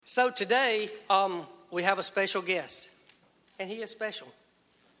So today, we have a special guest, and he is special.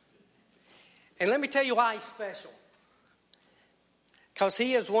 And let me tell you why he's special. Because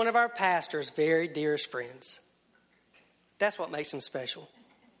he is one of our pastor's very dearest friends. That's what makes him special.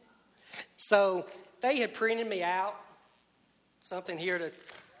 So they had printed me out something here to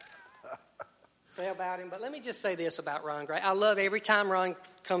say about him. But let me just say this about Ron Gray. I love every time Ron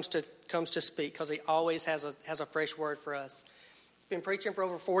comes to speak because he always has a fresh word for us. He's been preaching for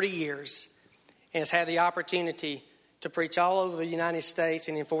over 40 years and has had the opportunity to preach all over the United States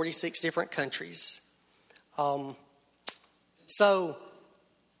and in 46 different countries. So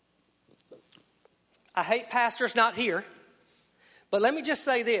I hate pastors not here, but let me just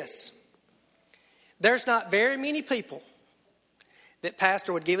say this. There's not very many people that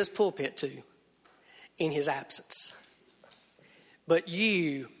pastor would give his pulpit to in his absence. But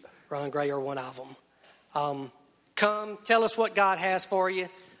you, Ron Gray, are one of them. Come, tell us what God has for you,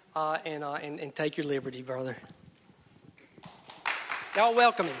 and take your liberty, brother. Y'all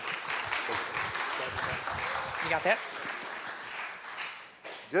welcome him. You got that?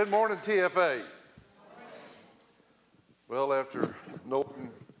 Good morning, TFA. Well, after knowing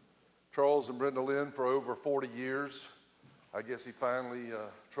Charles and Brenda Lynn for over 40 years, I guess he finally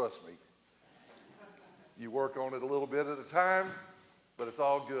trusts me. You work on it a little bit at a time, but it's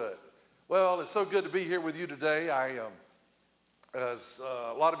all good. Well, it's so good to be here with you today. As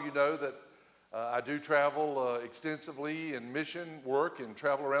a lot of you know, that I do travel extensively in mission work and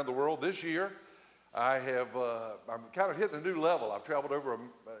travel around the world. This year, I'm kind of hitting a new level. I've traveled over,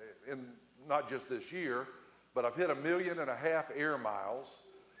 in not just this year, but I've hit 1.5 million air miles.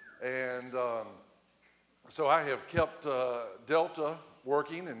 And so I have kept Delta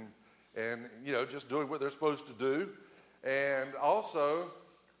working and just doing what they're supposed to do. And also,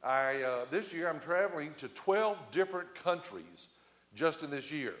 this year I'm traveling to 12 different countries just in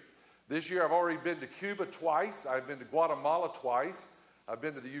this year. This year I've already been to Cuba twice. I've been to Guatemala twice. I've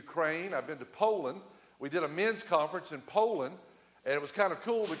been to the Ukraine. I've been to Poland. We did a men's conference in Poland, and it was kind of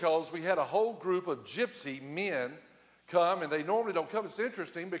cool because we had a whole group of gypsy men come, and they normally don't come. It's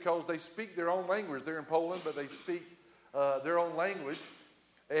interesting because they speak their own language. They're in Poland, but they speak their own language.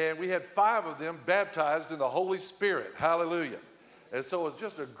 And we had 5 of them baptized in the Holy Spirit. Hallelujah. And so it was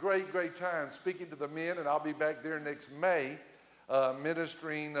just a great, great time speaking to the men, and I'll be back there next May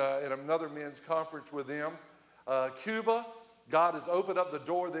ministering in another men's conference with them. Cuba, God has opened up the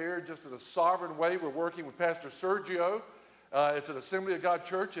door there just in a sovereign way. We're working with Pastor Sergio. It's an Assembly of God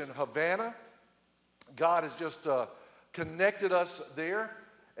church in Havana. God has just connected us there.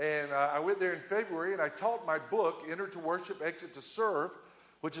 And I went there in February, and I taught my book, Enter to Worship, Exit to Serve,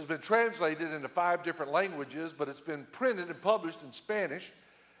 which has been translated into 5 different languages, but it's been printed and published in Spanish.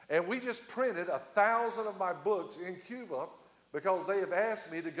 And we just printed 1,000 of my books in Cuba because they have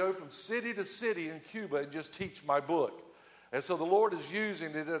asked me to go from city to city in Cuba and just teach my book. And so the Lord is using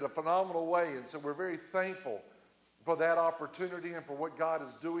it in a phenomenal way. And so we're very thankful for that opportunity and for what God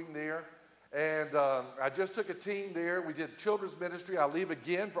is doing there. And I just took a team there. We did children's ministry. I'll leave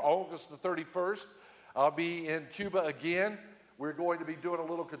again for August the 31st. I'll be in Cuba again. We're going to be doing a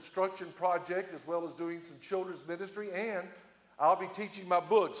little construction project as well as doing some children's ministry. And I'll be teaching my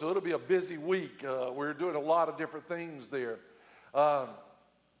book. So it'll be a busy week. We're doing a lot of different things there.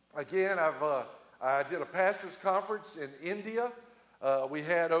 Again, I did a pastor's conference in India. We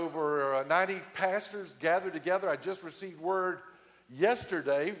had over 90 pastors gathered together. I just received word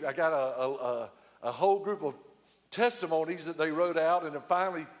yesterday. I got a whole group of testimonies that they wrote out and have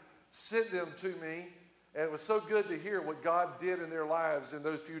finally sent them to me. And it was so good to hear what God did in their lives in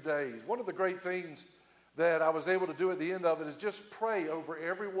those few days. One of the great things that I was able to do at the end of it is just pray over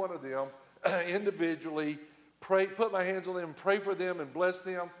every one of them individually. Pray, put my hands on them, pray for them, and bless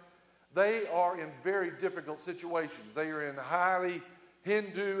them. They are in very difficult situations. They are in highly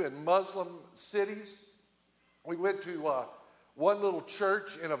Hindu and Muslim cities. We went to one little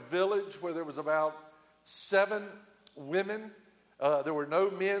church in a village where there was about 7 women. There were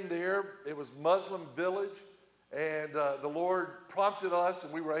no men there. It was Muslim village. And the Lord prompted us,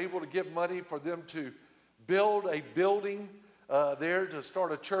 and we were able to give money for them to build a building there to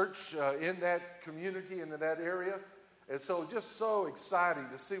start a church in that community and in that area. And so just so exciting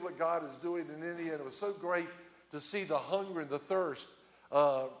to see what God is doing in India. And it was so great to see the hunger and the thirst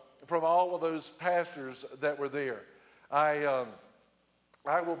from all of those pastors that were there. I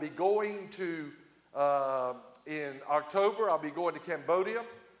will be going to, in October, I'll be going to Cambodia,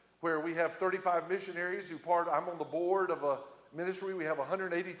 where we have 35 missionaries who I'm on the board of a ministry. We have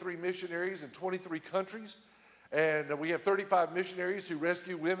 183 missionaries in 23 countries. And we have 35 missionaries who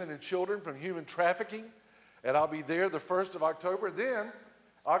rescue women and children from human trafficking. And I'll be there the 1st of October. Then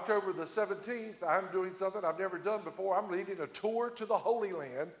October the 17th, I'm doing something I've never done before. I'm leading a tour to the Holy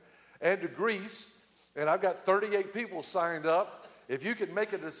Land and to Greece, and I've got 38 people signed up. If you can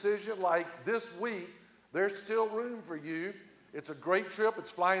make a decision like this week, there's still room for you. It's a great trip. It's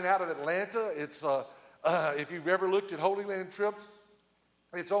flying out of Atlanta. It's if you've ever looked at Holy Land trips,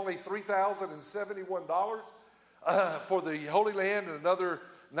 it's only $3,071 for the Holy Land and another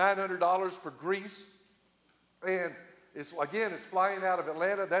 $900 for Greece. And it's flying out of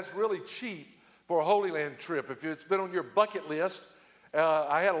Atlanta. That's really cheap for a Holy Land trip. If it's been on your bucket list,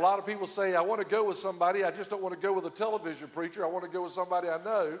 I had a lot of people say, I want to go with somebody. I just don't want to go with a television preacher. I want to go with somebody I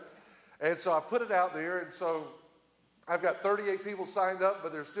know. And so I put it out there. And so I've got 38 people signed up,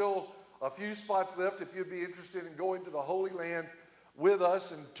 but there's still a few spots left if you'd be interested in going to the Holy Land with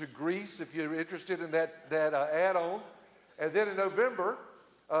us and to Greece if you're interested in that add-on. And then in November,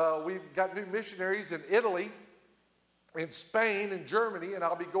 we've got new missionaries in Italy, in Spain, and Germany, and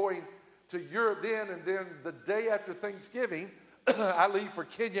I'll be going to Europe then. And then the day after Thanksgiving, I leave for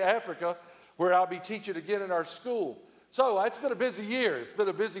Kenya, Africa, where I'll be teaching again in our school. So it's been a busy year. It's been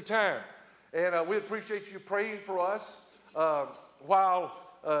a busy time. And we appreciate you praying for us. While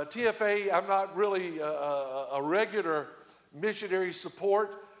TFA, I'm not really a regular missionary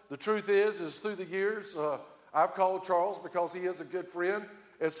support. The truth is through the years, I've called Charles because he is a good friend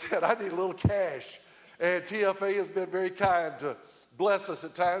and said, I need a little cash. And TFA has been very kind to bless us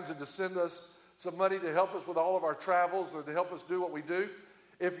at times and to send us some money to help us with all of our travels and to help us do what we do.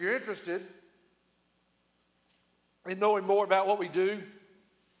 If you're interested in knowing more about what we do,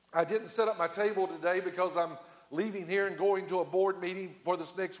 I didn't set up my table today because I'm leaving here and going to a board meeting for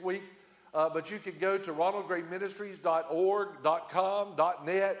this next week. But you can go to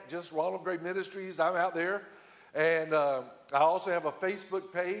ronaldgrayministries.org.com.net, just Ronald Gray Ministries. I'm out there. And I also have a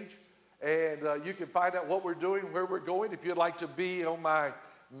Facebook page. And you can find out what we're doing, where we're going. If you'd like to be on my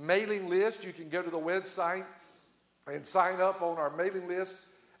mailing list, you can go to the website and sign up on our mailing list.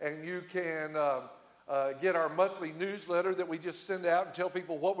 And you can get our monthly newsletter that we just send out and tell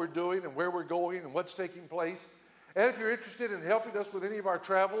people what we're doing and where we're going and what's taking place. And if you're interested in helping us with any of our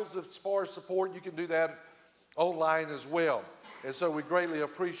travels, as far as support, you can do that online as well. And so we greatly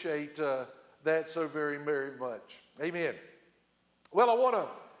appreciate that so very, very much. Amen. Well, I want to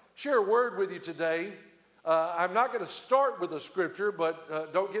share a word with you today. I'm not going to start with a scripture,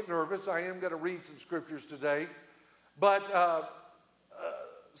 but don't get nervous. I am going to read some scriptures today. But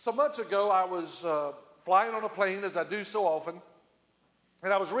some months ago, I was flying on a plane, as I do so often,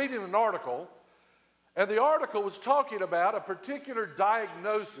 and I was reading an article, and the article was talking about a particular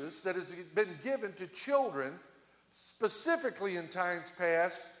diagnosis that has been given to children, specifically in times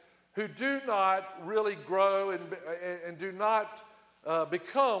past, who do not really grow and do not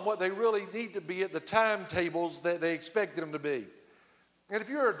become what they really need to be at the timetables that they expect them to be. And if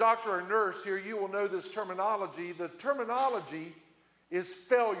you're a doctor or nurse here, you will know this terminology. The terminology is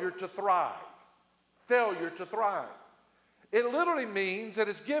failure to thrive. Failure to thrive. It literally means that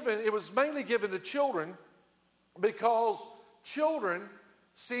it was mainly given to children because children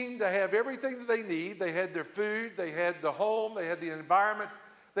seem to have everything that they need. They had their food, they had the home, they had the environment,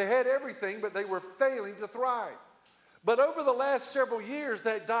 they had everything, but they were failing to thrive. But over the last several years,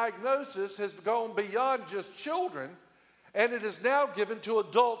 that diagnosis has gone beyond just children, and it is now given to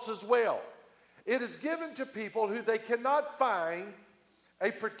adults as well. It is given to people who they cannot find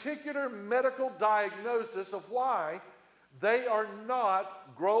a particular medical diagnosis of why they are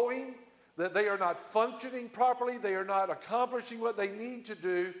not growing, that they are not functioning properly, they are not accomplishing what they need to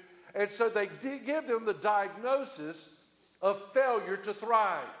do, and so they give them the diagnosis of failure to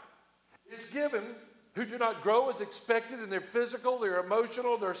thrive. It's given who do not grow as expected in their physical, their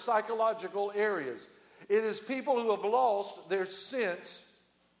emotional, their psychological areas. It is people who have lost their sense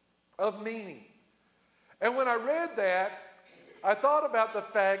of meaning. And when I read that, I thought about the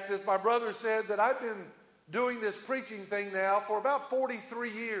fact, as my brother said, that I've been doing this preaching thing now for about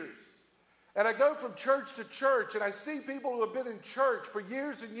 43 years. And I go from church to church, and I see people who have been in church for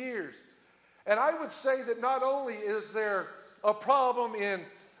years and years. And I would say that not only is there a problem in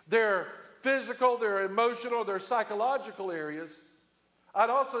their physical, their emotional, their psychological areas, I'd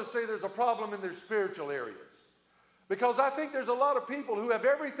also say there's a problem in their spiritual areas. Because I think there's a lot of people who have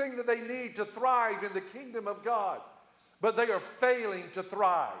everything that they need to thrive in the kingdom of God, but they are failing to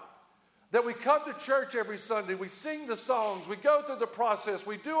thrive. That we come to church every Sunday, we sing the songs, we go through the process,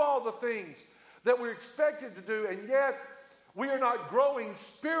 we do all the things that we're expected to do, and yet we are not growing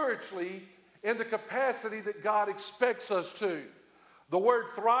spiritually in the capacity that God expects us to. The word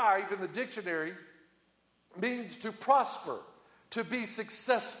thrive in the dictionary means to prosper, to be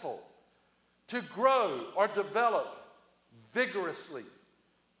successful, to grow or develop vigorously.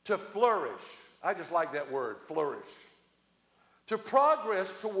 to flourish. I just like that word, flourish. To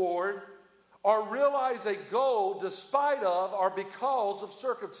progress toward or realize a goal despite of or because of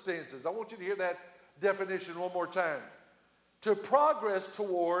circumstances. I want you to hear that definition one more time. To progress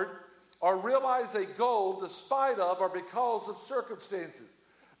toward or realize a goal despite of or because of circumstances.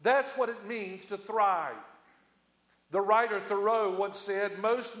 That's what it means to thrive. The writer Thoreau once said,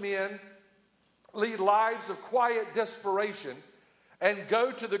 most men lead lives of quiet desperation and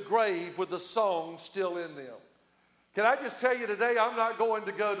go to the grave with the song still in them. Can I just tell you today, I'm not going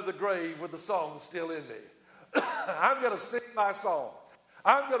to go to the grave with the song still in me. I'm going to sing my song.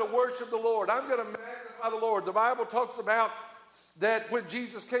 I'm going to worship the Lord. I'm going to magnify the Lord. The Bible talks about that when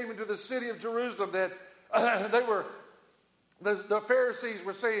Jesus came into the city of Jerusalem, that the Pharisees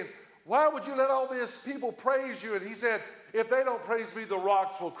were saying, why would you let all these people praise you? And he said, if they don't praise me, the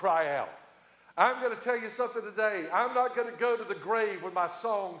rocks will cry out. I'm going to tell you something today. I'm not going to go to the grave with my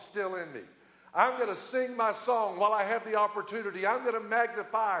song still in me. I'm going to sing my song while I have the opportunity. I'm going to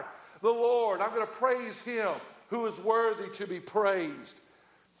magnify the Lord. I'm going to praise Him who is worthy to be praised.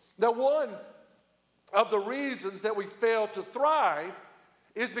 Now, one of the reasons that we fail to thrive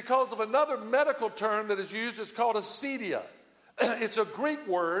is because of another medical term that is used. It's called acedia. It's a Greek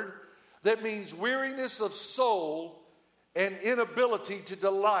word that means weariness of soul and inability to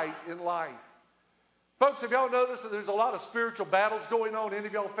delight in life. Folks, have y'all noticed that there's a lot of spiritual battles going on? Any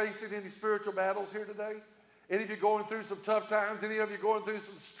of y'all facing any spiritual battles here today? Any of you going through some tough times? Any of you going through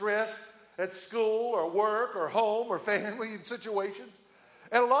some stress at school or work or home or family situations?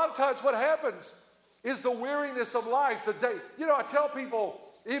 And a lot of times what happens is the weariness of life. I tell people,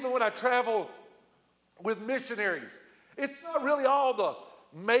 even when I travel with missionaries, it's not really all the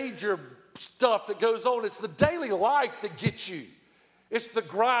major stuff that goes on. It's the daily life that gets you. It's the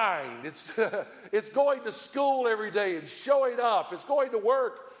grind. It's going to school every day and showing up. It's going to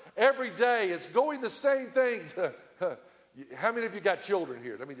work every day. It's going the same things. How many of you got children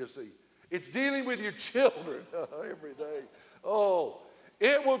here? Let me just see. It's dealing with your children every day. Oh,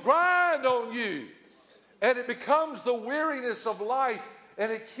 it will grind on you. And it becomes the weariness of life,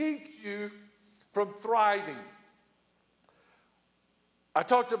 and it keeps you from thriving. I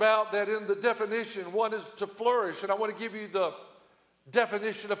talked about that in the definition. One is to flourish, and I want to give you the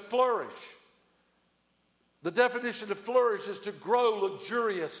definition of flourish. The definition of flourish is to grow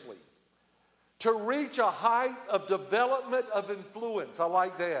luxuriously, to reach a height of development of influence. I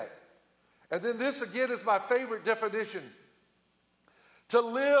like that. And then this again is my favorite definition. To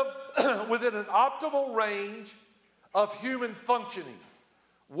live within an optimal range of human functioning,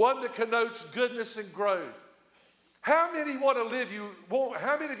 one that connotes goodness and growth. How many want to live?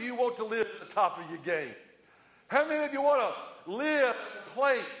 How many of you want to live at the top of your game? How many of you want to live in a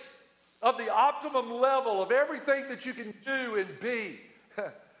place of the optimum level of everything that you can do and be?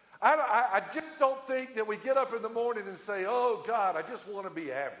 I just don't think that we get up in the morning and say, oh, God, I just want to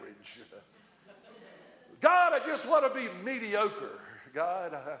be average. God, I just want to be mediocre.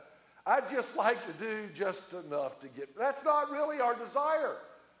 God, I just like to do just enough to get. That's not really our desire.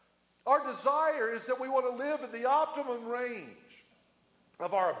 Our desire is that we want to live in the optimum range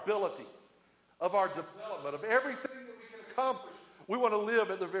of our ability, of our development, of everything that we can accomplish. We want to live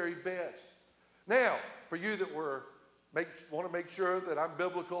at the very best. Now, for you that want to make sure that I'm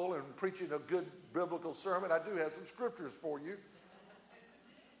biblical and preaching a good biblical sermon, I do have some scriptures for you.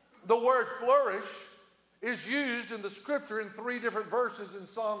 The word flourish is used in the scripture in 3 different verses in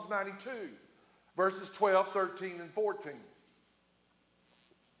Psalms 92, verses 12, 13, and 14.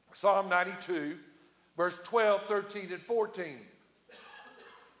 Psalm 92, verse 12, 13, and 14.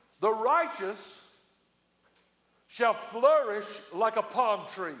 The righteous shall flourish like a palm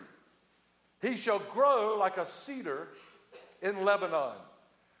tree. He shall grow like a cedar in Lebanon.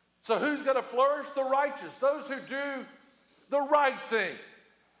 So who's going to flourish? The righteous, those who do the right thing.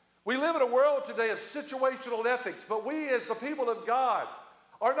 We live in a world today of situational ethics, but we as the people of God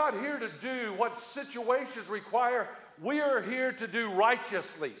are not here to do what situations require. We are here to do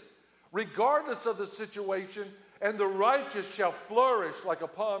righteously, regardless of the situation, and the righteous shall flourish like a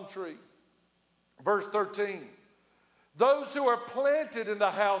palm tree. Verse 13, those who are planted in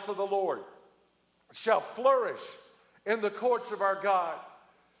the house of the Lord shall flourish in the courts of our God.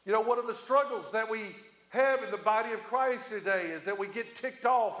 You know, one of the struggles that we have in the body of Christ today is that we get ticked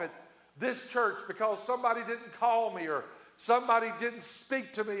off at this church because somebody didn't call me, or somebody didn't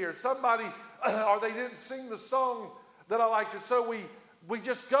speak to me, or or they didn't sing the song that I liked. And so we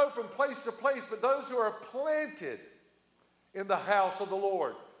just go from place to place. But those who are planted in the house of the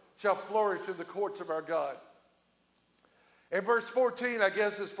Lord shall flourish in the courts of our God. And verse 14, I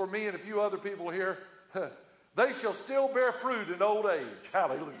guess, is for me and a few other people here. They shall still bear fruit in old age.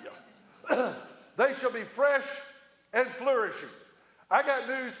 Hallelujah. They shall be fresh and flourishing. I got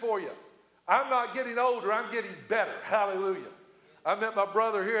news for you. I'm not getting older. I'm getting better. Hallelujah. I met my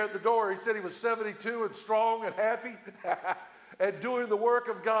brother here at the door. He said he was 72 and strong and happy and doing the work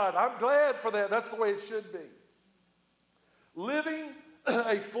of God. I'm glad for that. That's the way it should be. Living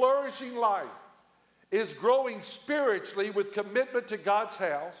a flourishing life is growing spiritually with commitment to God's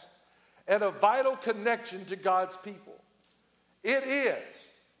house and a vital connection to God's people. It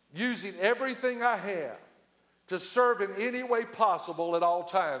is using everything I have to serve in any way possible at all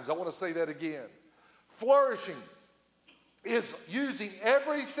times. I want to say that again. Flourishing is using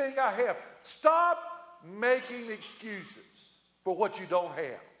everything I have. Stop making excuses for what you don't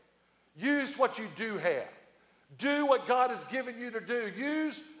have. Use what you do have. Do what God has given you to do.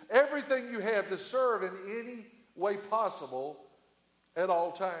 Use everything you have to serve in any way possible at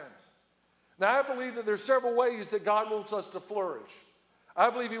all times. Now, I believe that there's several ways that God wants us to flourish. I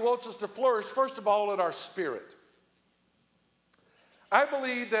believe He wants us to flourish, first of all, in our spirit. I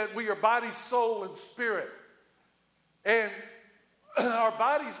believe that we are body, soul, and spirit. And our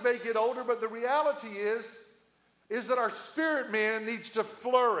bodies may get older, but the reality is that our spirit man needs to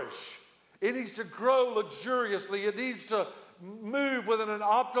flourish. It needs to grow luxuriously. It needs to move within an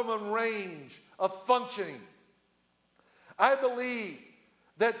optimum range of functioning. I believe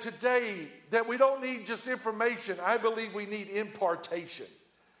that today, that we don't need just information. I believe we need impartation.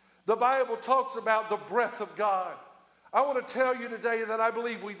 The Bible talks about the breath of God. I want to tell you today that I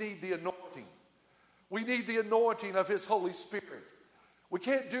believe we need the anointing. We need the anointing of His Holy Spirit. We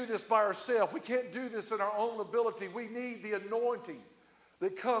can't do this by ourselves. We can't do this in our own ability. We need the anointing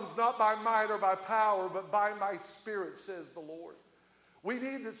that comes not by might or by power, but by my Spirit, says the Lord. We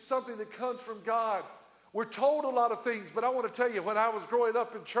need something that comes from God. We're told a lot of things, but I want to tell you, when I was growing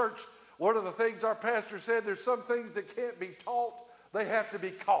up in church, one of the things our pastor said, there's some things that can't be taught, they have to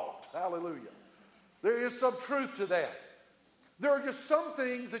be caught. Hallelujah. There is some truth to that. There are just some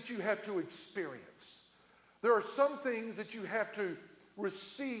things that you have to experience. There are some things that you have to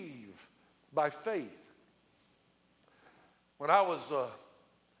receive by faith. When I was a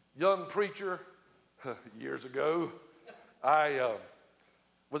young preacher years ago, I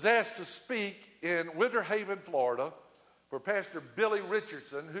was asked to speak in Winter Haven, Florida, for Pastor Billy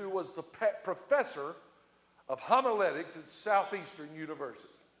Richardson, who was the professor of homiletics at Southeastern University.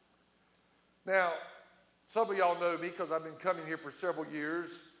 Now, some of y'all know me because I've been coming here for several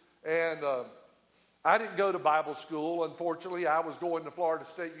years, and I didn't go to Bible school. Unfortunately, I was going to Florida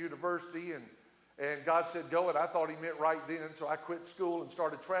State University, and God said go, and I thought He meant right then, so I quit school and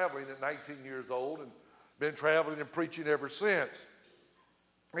started traveling at 19 years old, and been traveling and preaching ever since.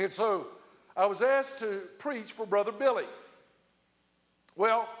 And so I was asked to preach for Brother Billy.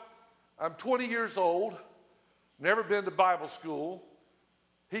 Well, I'm 20 years old, never been to Bible school.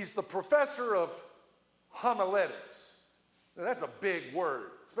 He's the professor of homiletics. Now, that's a big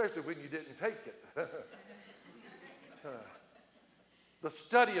word, especially when you didn't take it. The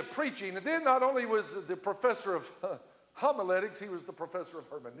study of preaching. And then not only was the professor of homiletics, he was the professor of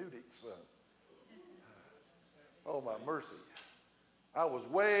hermeneutics. Oh, my mercy. I was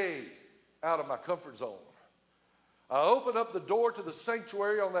way out of my comfort zone. I opened up the door to the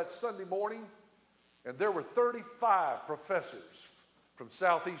sanctuary on that Sunday morning, and there were 35 professors from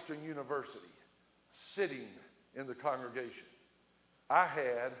Southeastern University sitting in the congregation. I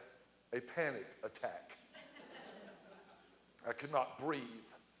had a panic attack. I could not breathe.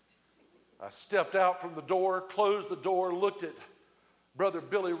 I stepped out from the door, closed the door, looked at Brother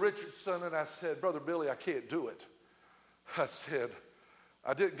Billy Richardson, and I said, Brother Billy, I can't do it. I said,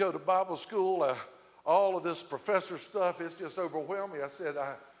 I didn't go to Bible school. All of this professor stuff, it's just overwhelming. I said,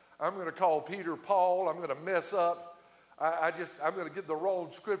 I'm going to call Peter Paul. I'm going to mess up. I'm going to get the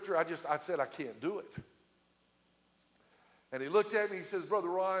wrong scripture. I said, I can't do it. And he looked at me, he says, Brother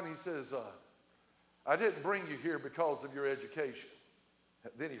Ron, he says, I didn't bring you here because of your education.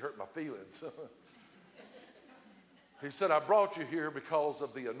 Then he hurt my feelings. He said, I brought you here because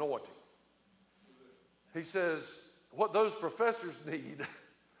of the anointing. He says, what those professors need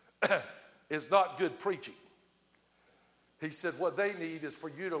is not good preaching. He said, what they need is for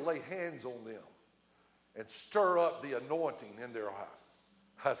you to lay hands on them and stir up the anointing in their heart.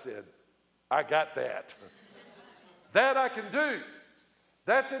 I said, I got that. That I can do.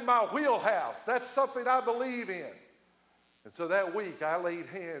 That's in my wheelhouse. That's something I believe in. And so that week, I laid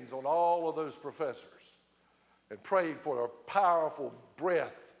hands on all of those professors and prayed for a powerful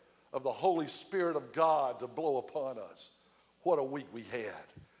breath of the Holy Spirit of God to blow upon us. What a week we had.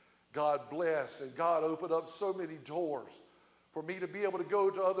 God blessed, and God opened up so many doors for me to be able to go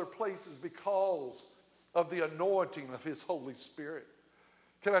to other places because of the anointing of His Holy Spirit.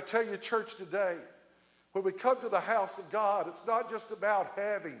 Can I tell you, church, today, when we come to the house of God, it's not just about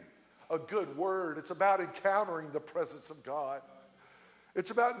having a good word. It's about encountering the presence of God.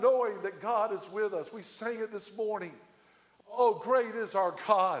 It's about knowing that God is with us. We sang it this morning. Oh, great is our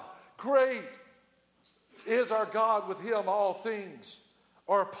God. Great is our God. With Him all things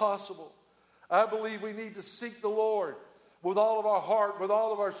are possible. I believe we need to seek the Lord with all of our heart, with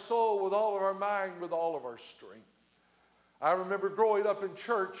all of our soul, with all of our mind, with all of our strength. I remember growing up in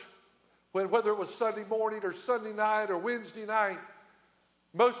church when, whether it was Sunday morning or Sunday night or Wednesday night,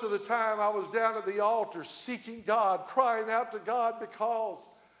 most of the time I was down at the altar seeking God, crying out to God because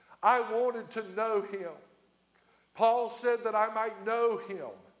I wanted to know Him. Paul said that I might know Him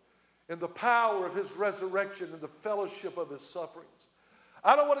in the power of His resurrection and the fellowship of His sufferings.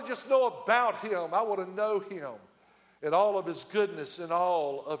 I don't want to just know about Him. I want to know Him in all of His goodness and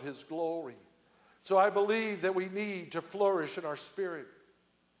all of His glory. So I believe that we need to flourish in our spirit.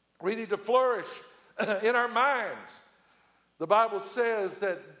 We need to flourish in our minds. The Bible says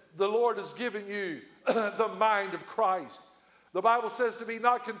that the Lord has given you the mind of Christ. The Bible says to be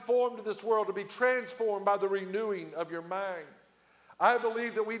not conformed to this world, to be transformed by the renewing of your mind. I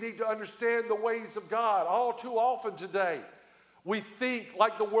believe that we need to understand the ways of God. All too often today, we think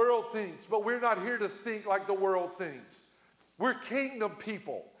like the world thinks, but we're not here to think like the world thinks. We're kingdom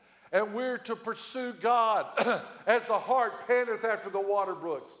people, and we're to pursue God as the hart panteth after the water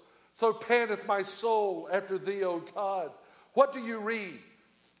brooks. So panteth my soul after thee, O God. What do you read?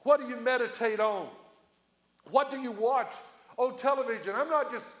 What do you meditate on? What do you watch on television? I'm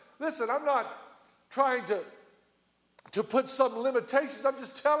not trying to put some limitations. I'm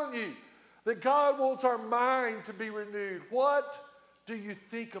just telling you that God wants our mind to be renewed. What do you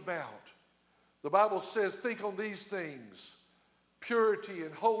think about? The Bible says, think on these things: purity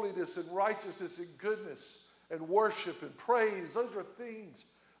and holiness and righteousness and goodness and worship and praise. Those are things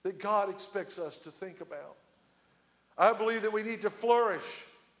that God expects us to think about. I believe that we need to flourish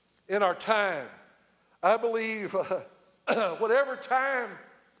in our time. I believe whatever time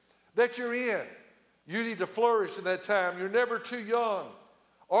that you're in, you need to flourish in that time. You're never too young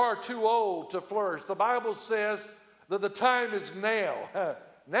or too old to flourish. The Bible says that the time is now.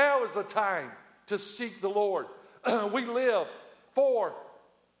 Now is the time to seek the Lord. We live for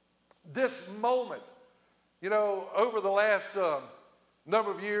this moment. You know, over the last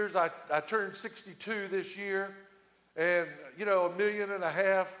number of years, I turned 62 this year. And, 1.5 million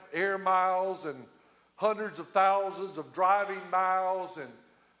air miles and hundreds of thousands of driving miles and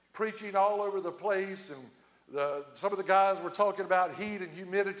preaching all over the place. And some of the guys were talking about heat and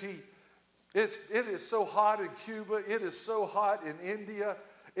humidity. It is so hot in Cuba. It is so hot in India.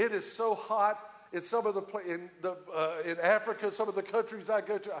 It is so hot in some of in Africa, some of the countries I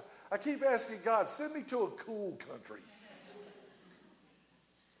go to. I keep asking God, send me to a cool country.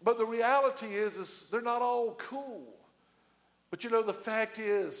 But the reality is they're not all cool. But the fact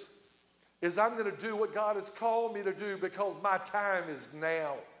is I'm going to do what God has called me to do because my time is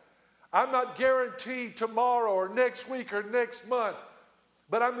now. I'm not guaranteed tomorrow or next week or next month,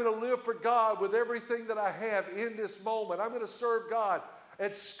 but I'm going to live for God with everything that I have in this moment. I'm going to serve God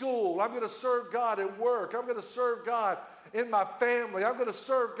at school. I'm going to serve God at work. I'm going to serve God in my family. I'm going to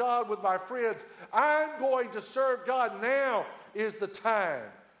serve God with my friends. I'm going to serve God. Now is the time.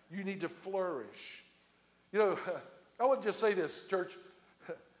 You need to flourish. I want to just say this, church.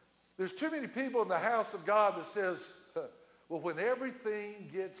 There's too many people in the house of God that says, well, when everything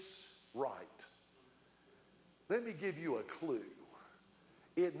gets right, let me give you a clue.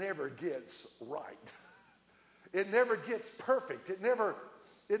 It never gets right. It never gets perfect. It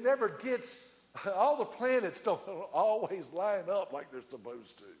never gets, all the planets don't always line up like they're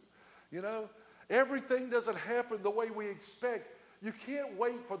supposed to. Everything doesn't happen the way we expect. You can't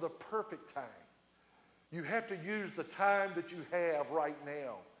wait for the perfect time. You have to use the time that you have right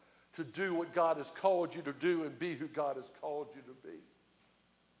now to do what God has called you to do and be who God has called you to be.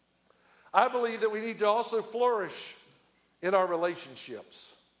 I believe that we need to also flourish in our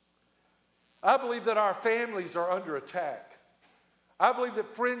relationships. I believe that our families are under attack. I believe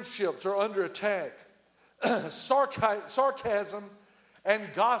that friendships are under attack. Sarcasm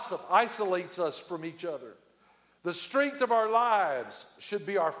and gossip isolates us from each other. The strength of our lives should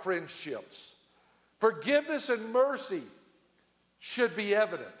be our friendships. Forgiveness and mercy should be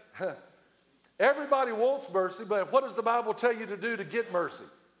evident. Everybody wants mercy, but what does the Bible tell you to do to get mercy?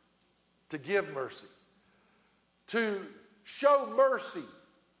 To give mercy. To show mercy.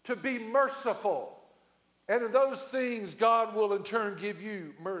 To be merciful. And in those things, God will in turn give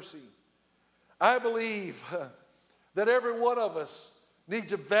you mercy. I believe that every one of us need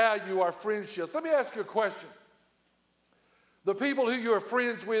to value our friendships. Let me ask you a question. The people who you are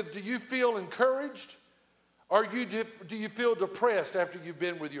friends with, do you feel encouraged? Or do you feel depressed after you've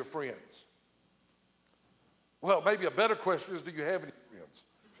been with your friends? Well, maybe a better question is, do you have any friends?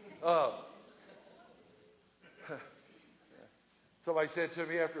 Somebody said to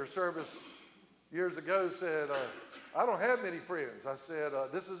me after a service years ago, said, I don't have many friends. I said,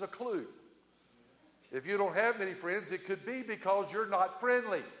 this is a clue. If you don't have many friends, it could be because you're not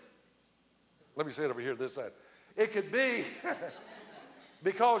friendly. Let me say it over here this side. It could be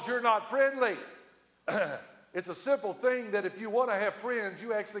because you're not friendly. It's a simple thing that if you want to have friends,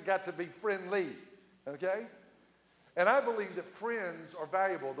 you actually got to be friendly. Okay? And I believe that friends are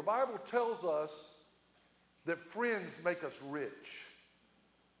valuable. The Bible tells us that friends make us rich.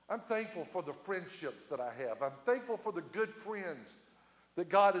 I'm thankful for the friendships that I have. I'm thankful for the good friends that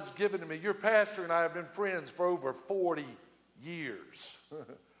God has given to me. Your pastor and I have been friends for over 40 years.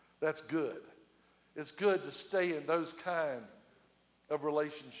 That's good. It's good to stay in those kind of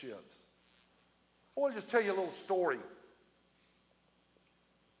relationships. I want to just tell you a little story.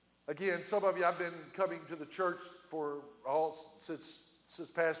 Again, some of you, I've been coming to the church since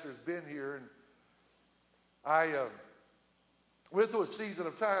pastor's been here, and I went through a season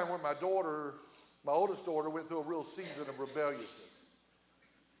of time where my oldest daughter, went through a real season of rebelliousness.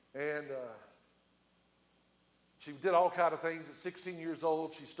 And she did all kind of things. At 16 years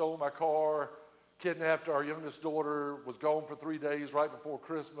old, she stole my car, kidnapped our youngest daughter, was gone for 3 days right before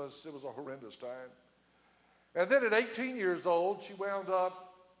Christmas. It was a horrendous time. And then at 18 years old, she wound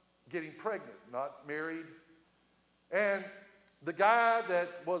up getting pregnant, not married. And the guy that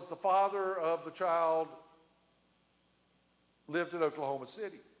was the father of the child lived in Oklahoma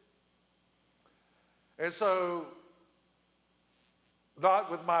City. And so, not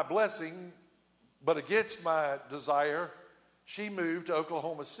with my blessing, but against my desire, she moved to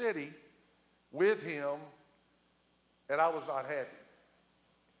Oklahoma City with him, and I was not happy.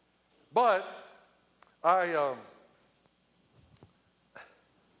 But I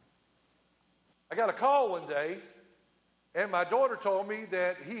got a call one day, and my daughter told me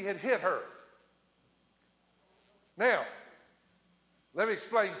that he had hit her. Now, let me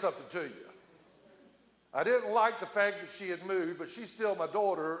explain something to you. I didn't like the fact that she had moved, but she's still my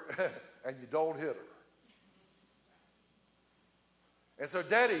daughter, and you don't hit her. And so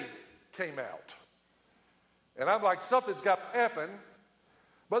Daddy came out. And I'm like, something's got to happen.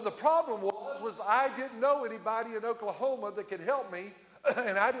 But the problem was I didn't know anybody in Oklahoma that could help me,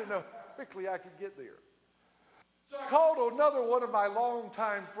 and I didn't know how quickly I could get there. So I called another one of my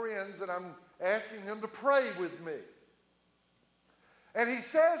longtime friends, and I'm asking him to pray with me. And he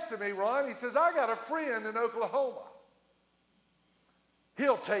says to me, Ron, he says, I got a friend in Oklahoma.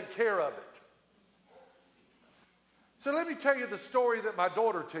 He'll take care of it. So let me tell you the story that my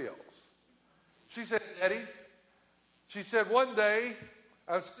daughter tells. She said, Daddy, she said, one day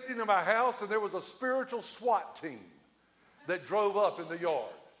I was sitting in my house and there was a spiritual SWAT team that drove up in the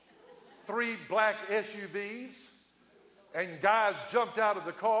yard. 3 black SUVs, and guys jumped out of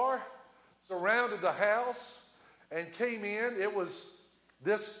the car, surrounded the house, and came in. It was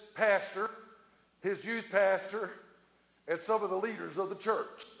this pastor, his youth pastor, and some of the leaders of the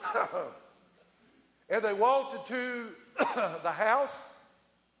church. And they walked into the house.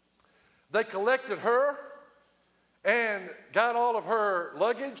 They collected her and got all of her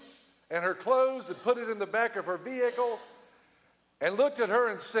luggage and her clothes and put it in the back of her vehicle and looked at her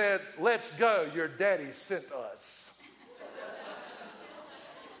and said, let's go, your daddy sent us.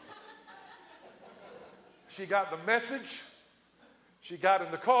 She got the message. She got in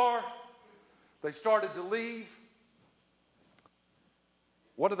the car. They started to leave.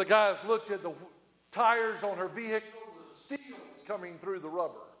 One of the guys looked at the tires on her vehicle. The steel was coming through the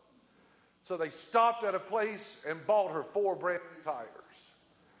rubber. So they stopped at a place and bought her 4 brand new tires.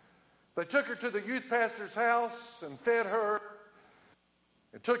 They took her to the youth pastor's house and fed her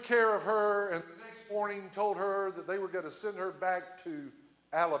and took care of her, and the next morning told her that they were going to send her back to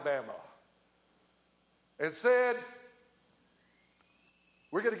Alabama. And said,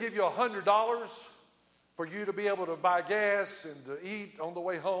 we're going to give you $100 for you to be able to buy gas and to eat on the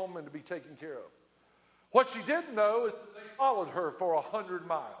way home and to be taken care of. What she didn't know is that they followed her for 100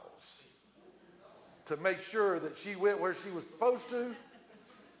 miles to make sure that she went where she was supposed to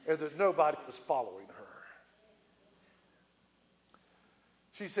and that nobody was following her.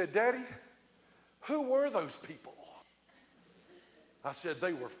 She said, Daddy, who were those people? I said,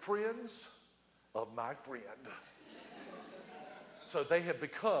 they were friends of my friend. So they have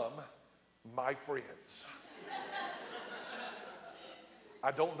become my friends.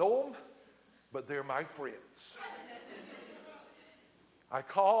 I don't know them, but they're my friends. I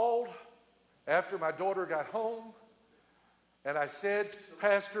called after my daughter got home, and I said to the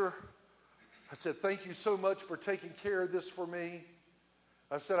pastor, I said, thank you so much for taking care of this for me.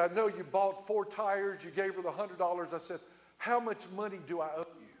 I said, I know you bought 4 tires. You gave her the $100. I said, how much money do I owe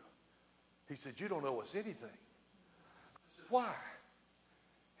you? He said, you don't owe us anything. I said, why?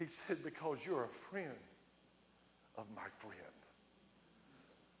 He said, because you're a friend of my friend.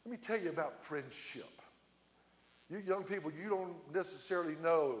 Let me tell you about friendship. You young people, you don't necessarily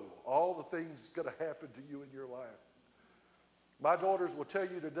know all the things going to happen to you in your life. My daughters will tell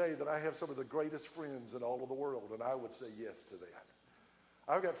you today that I have some of the greatest friends in all of the world, and I would say yes to that.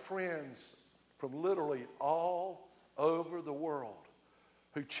 I've got friends from literally all over the world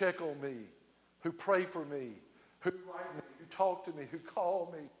who check on me, who pray for me, who write me, who talk to me, who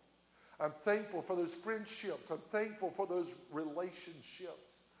call me. I'm thankful for those friendships. I'm thankful for those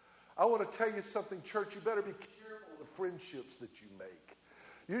relationships. I want to tell you something, church. You better be careful of the friendships that you make.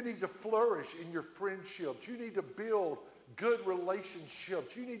 You need to flourish in your friendships. You need to build good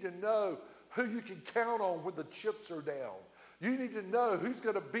relationships. You need to know who you can count on when the chips are down. You need to know who's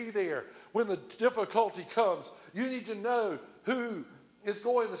going to be there when the difficulty comes. You need to know who is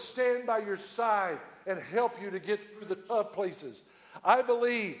going to stand by your side and help you to get through the tough places. I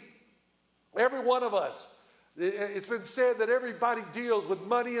believe every one of us, it's been said that everybody deals with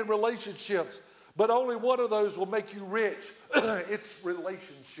money and relationships, but only one of those will make you rich. It's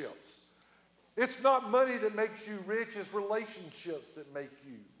relationships. It's not money that makes you rich, it's relationships that make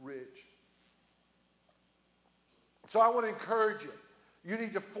you rich. So I want to encourage you. You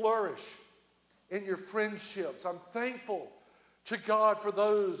need to flourish in your friendships. I'm thankful to God for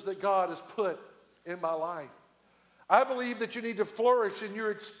those that God has put in my life. I believe that you need to flourish in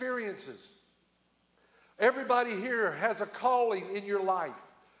your experiences. Everybody here has a calling in your life.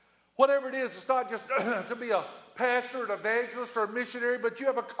 Whatever it is, it's not just to be a pastor, an evangelist, or a missionary, but you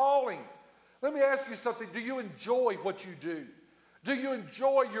have a calling. Let me ask you something. Do you enjoy what you do? Do you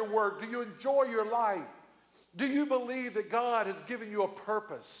enjoy your work? Do you enjoy your life? Do you believe that God has given you a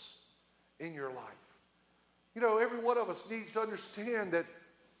purpose in your life? You know, every one of us needs to understand that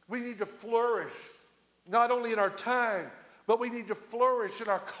we need to flourish, not only in our time, but we need to flourish in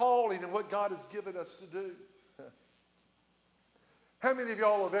our calling and what God has given us to do. How many of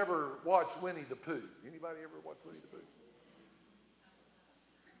y'all have ever watched Winnie the Pooh? Anybody ever watched Winnie the Pooh?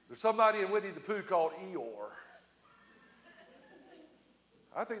 There's somebody in Winnie the Pooh called Eeyore.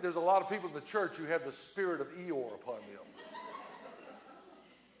 I think there's a lot of people in the church who have the spirit of Eeyore upon them.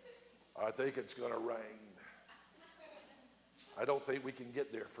 I think it's going to rain. I don't think we can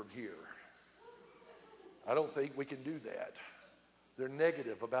get there from here. I don't think we can do that. They're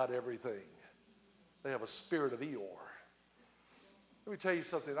negative about everything. They have a spirit of Eeyore. Let me tell you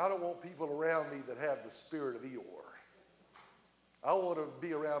something. I don't want people around me that have the spirit of Eeyore. I want to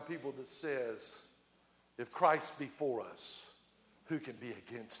be around people that says, if Christ be for us, who can be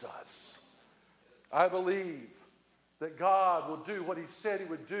against us? I believe that God will do what he said he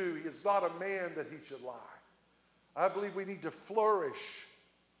would do. He is not a man that he should lie. I believe we need to flourish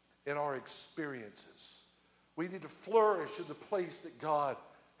in our experiences. We need to flourish in the place that God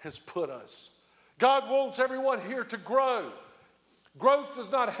has put us. God wants everyone here to grow. Growth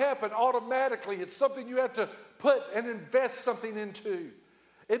does not happen automatically. It's something you have to put and invest something into.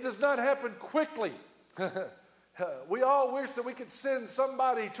 It does not happen quickly. We all wish that we could send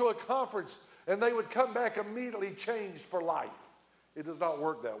somebody to a conference and they would come back immediately changed for life. It does not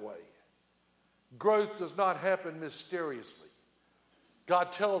work that way. Growth does not happen mysteriously.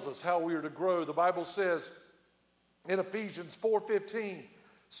 God tells us how we are to grow. The Bible says in Ephesians 4:15,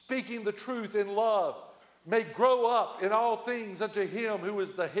 speaking the truth in love, may grow up in all things unto him who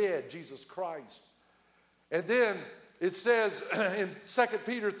is the head, Jesus Christ. And then it says in 2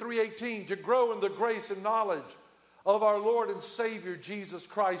 Peter 3:18, to grow in the grace and knowledge of our Lord and Savior, Jesus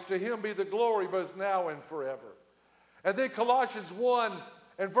Christ. To him be the glory both now and forever. And then Colossians 1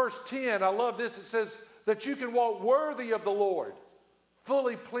 and verse 10, I love this. It says that you can walk worthy of the Lord,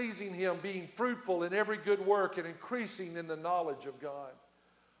 fully pleasing him, being fruitful in every good work and increasing in the knowledge of God.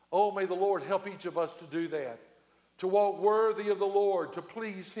 Oh, may the Lord help each of us to do that, to walk worthy of the Lord, to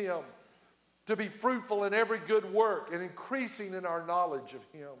please him, to be fruitful in every good work and increasing in our knowledge of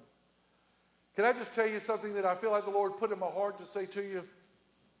him. Can I just tell you something that I feel like the Lord put in my heart to say to you?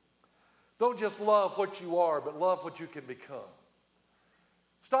 Don't just love what you are, but love what you can become.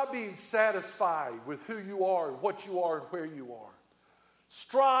 Stop being satisfied with who you are and what you are and where you are.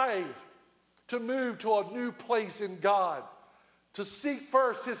 Strive to move to a new place in God, to seek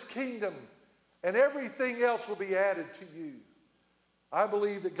first his kingdom, and everything else will be added to you. I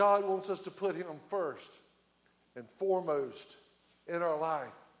believe that God wants us to put him first and foremost in our life.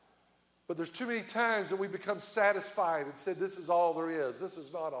 But there's too many times that we become satisfied and said, this is all there is. This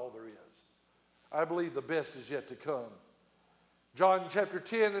is not all there is. I believe the best is yet to come. John chapter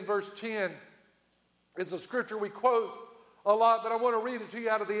 10 and verse 10 is a scripture we quote a lot, but I want to read it to you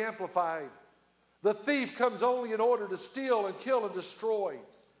out of the Amplified. The thief comes only in order to steal and kill and destroy.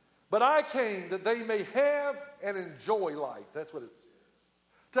 But I came that they may have and enjoy life. That's what it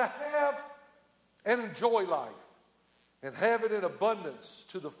says. To have and enjoy life. And have it in abundance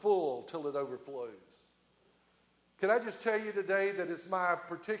to the full till it overflows. Can I just tell you today that it's my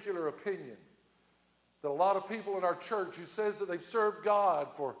particular opinion that a lot of people in our church who says that they've served God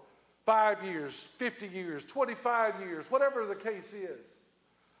for 5 years, 50 years, 25 years, whatever the case is,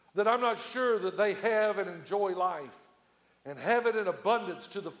 that I'm not sure that they have and enjoy life and have it in abundance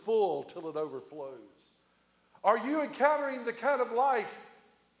to the full till it overflows. Are you encountering the kind of life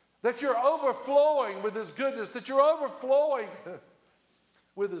that you're overflowing with His goodness, that you're overflowing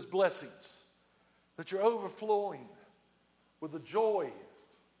with His blessings, that you're overflowing with the joy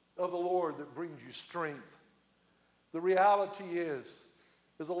of the Lord that brings you strength? The reality is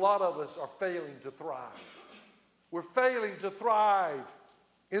a lot of us are failing to thrive. We're failing to thrive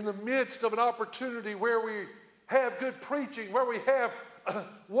in the midst of an opportunity where we have good preaching, where we have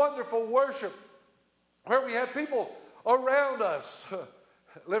wonderful worship, where we have people around us.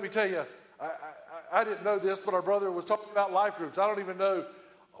 Let me tell you, I didn't know this, but our brother was talking about life groups. I don't even know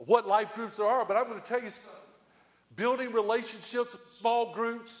what life groups there are, but I'm going to tell you something. Building relationships in small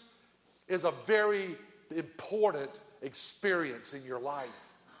groups is a very important experience in your life.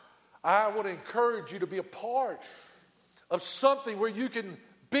 I want to encourage you to be a part of something where you can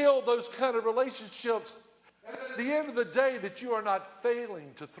build those kind of relationships. And at the end of the day, that you are not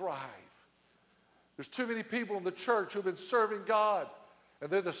failing to thrive. There's too many people in the church who've been serving God,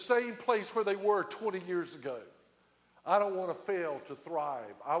 and they're the same place where they were 20 years ago. I don't want to fail to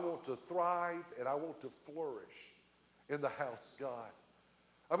thrive. I want to thrive and I want to flourish in the house of God.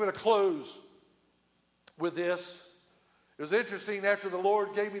 I'm going to close with this. It was interesting, after the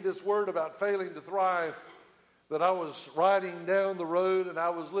Lord gave me this word about failing to thrive, that I was riding down the road and I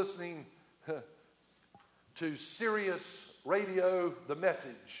was listening to Sirius Radio, The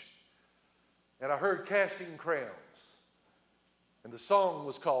Message. And I heard Casting Crowns. And the song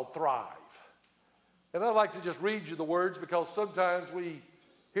was called Thrive. And I'd like to just read you the words, because sometimes we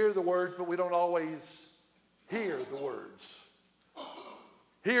hear the words, but we don't always hear the words.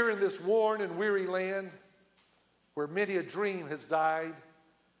 Here in this worn and weary land, where many a dream has died,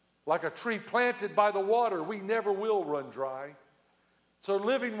 like a tree planted by the water, we never will run dry. So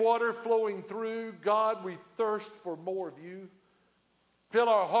living water flowing through, God, we thirst for more of you. Fill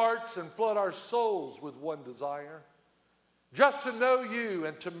our hearts and flood our souls with one desire, just to know you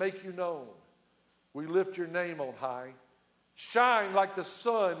and to make you known. We lift your name on high. Shine like the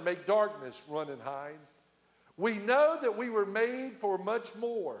sun, make darkness run and hide. We know that we were made for much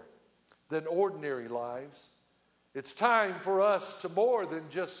more than ordinary lives. It's time for us to more than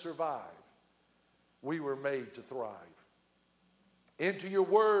just survive. We were made to thrive. Into your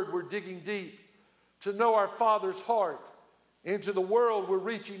word we're digging deep to know our Father's heart. Into the world we're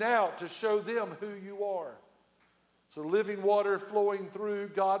reaching out to show them who you are. So living water flowing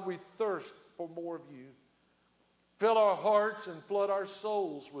through, God, we thirst for more of you. Fill our hearts and flood our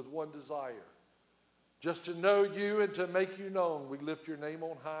souls with one desire, just to know you and to make you known. We lift your name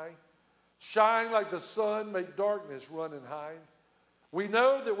on high. Shine like the sun, make darkness run and hide. We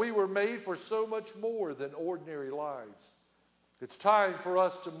know that we were made for so much more than ordinary lives. It's time for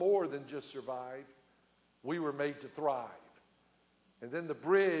us to more than just survive. We were made to thrive. And then the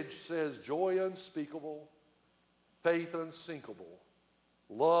bridge says, joy unspeakable, faith unsinkable,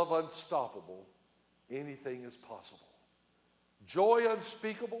 love unstoppable, anything is possible. Joy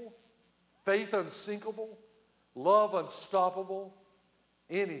unspeakable, faith unsinkable, love unstoppable,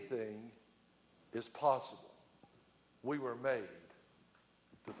 anything is possible. We were made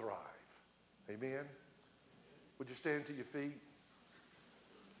to thrive. Amen? Would you stand to your feet?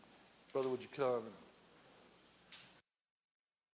 Brother, would you come?